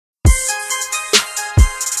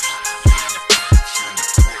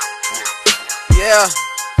Yeah.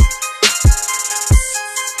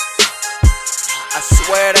 I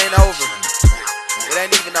swear it ain't over. It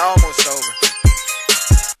ain't even almost over.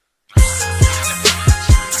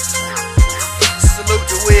 Salute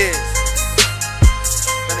the Wiz.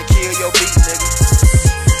 Gonna kill your beat, nigga.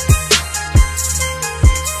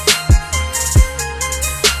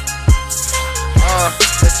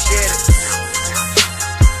 Let's get it.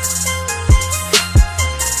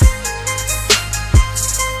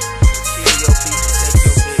 Kill your beat, take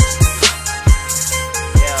your bitch.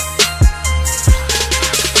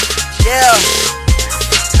 Yeah.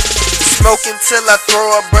 Smoking till I throw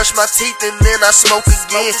up, brush my teeth and then I smoke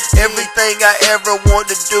again. Everything I ever want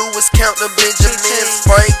to do is count the Benjamins,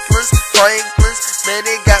 Franklins, man,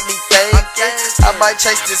 it got me thinking. I might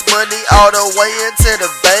chase this money all the way into the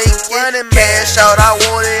bank. Cash out, I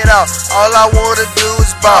want it all I wanna do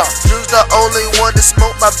is ball. Drew's the only one to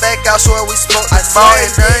smoke my back out, swear we smoke the ball.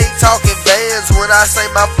 And I ain't talking bands when I say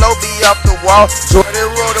my flow be off the wall.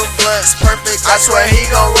 Jordan roll them blunts perfect, I swear he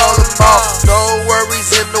gon' roll them all. No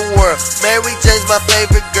worries in the world, Mary Jane's my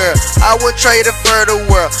favorite girl. I would trade her for the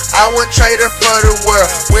world, I would trade her for the world.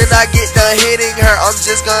 When I get done hitting her, I'm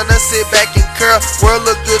just gonna sit back and curl. World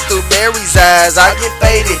look good through Mary's eyes, I get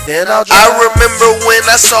faded, then I'll drive. I remember when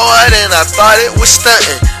I saw it and I thought it was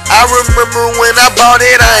stunting. I remember when I bought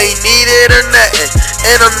it, I ain't need it or nothing.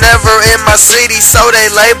 And I'm never in my city, so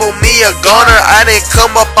they label me a goner. I didn't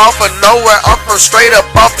come up off of nowhere, I'm from straight up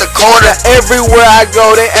off the corner. Everywhere I go,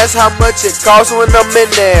 they ask how much it costs when I'm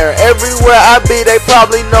in there. Everywhere I be, they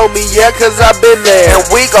probably know me, yeah, cause I've been there. And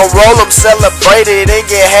we gon' roll them, celebrate it, and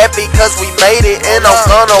get happy cause we made it. And I'm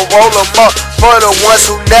gonna roll them up for the ones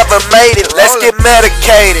who never made it. Let's get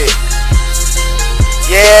medicated.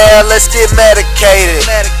 Yeah, let's get medicated.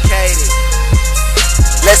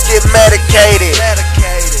 Let's get medicated.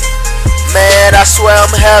 Man, I swear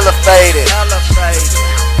I'm hella faded.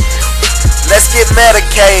 Let's get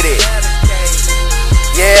medicated.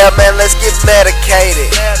 Yeah, man, let's get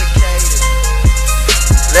medicated.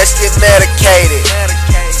 Let's get medicated.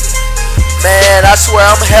 Man, I swear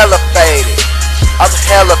I'm hella faded. I'm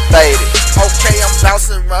hella faded. Okay, I'm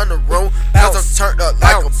bouncing around the room, cause I'm turned up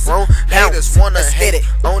like a broom. Haters wanna hit it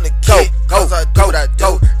on the kick, cause I do what I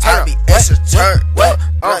do. I be extra turned up,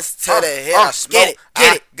 blunts to the head, I smoke.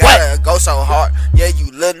 I gotta go so hard, yeah, you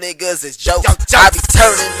little niggas is jokes. I be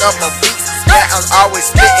turning up my beats, yeah, I'm always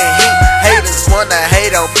spitting heat. Haters wanna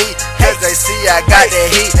hate on me, cause they see I got the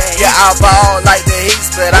heat. Yeah, I ball like the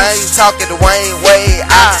Heats, but I ain't talking Dwayne Wade.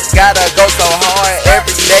 I gotta go so hard,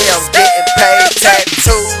 every day I'm getting paid.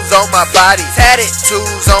 Tattoos on my body,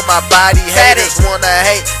 tattoos on my body. Haters wanna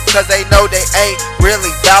hate, cause they know they ain't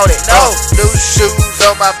really bout it. No, new shoes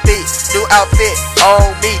on my feet, new outfit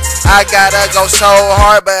on me. I gotta go so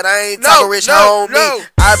hard, but I ain't talking rich homie.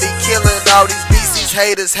 I be killing all these beats, these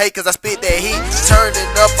haters hate cause I spit that heat. Turning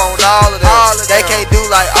up on all of them, they can't do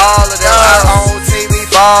like all of them. I own TV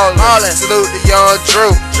ballin', salute to young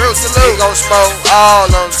Drew, salute. He gon' smoke all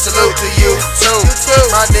of them, salute to you too.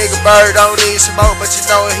 My nigga Bird don't need smoke, but you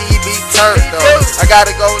know he be turned up. I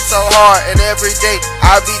gotta go so hard, and every day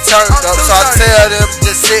I be turned up. So I tell them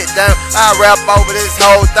just sit down, I rap over this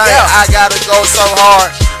whole thing. I gotta go so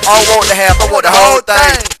hard, I don't want the half, I want the whole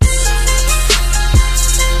thing.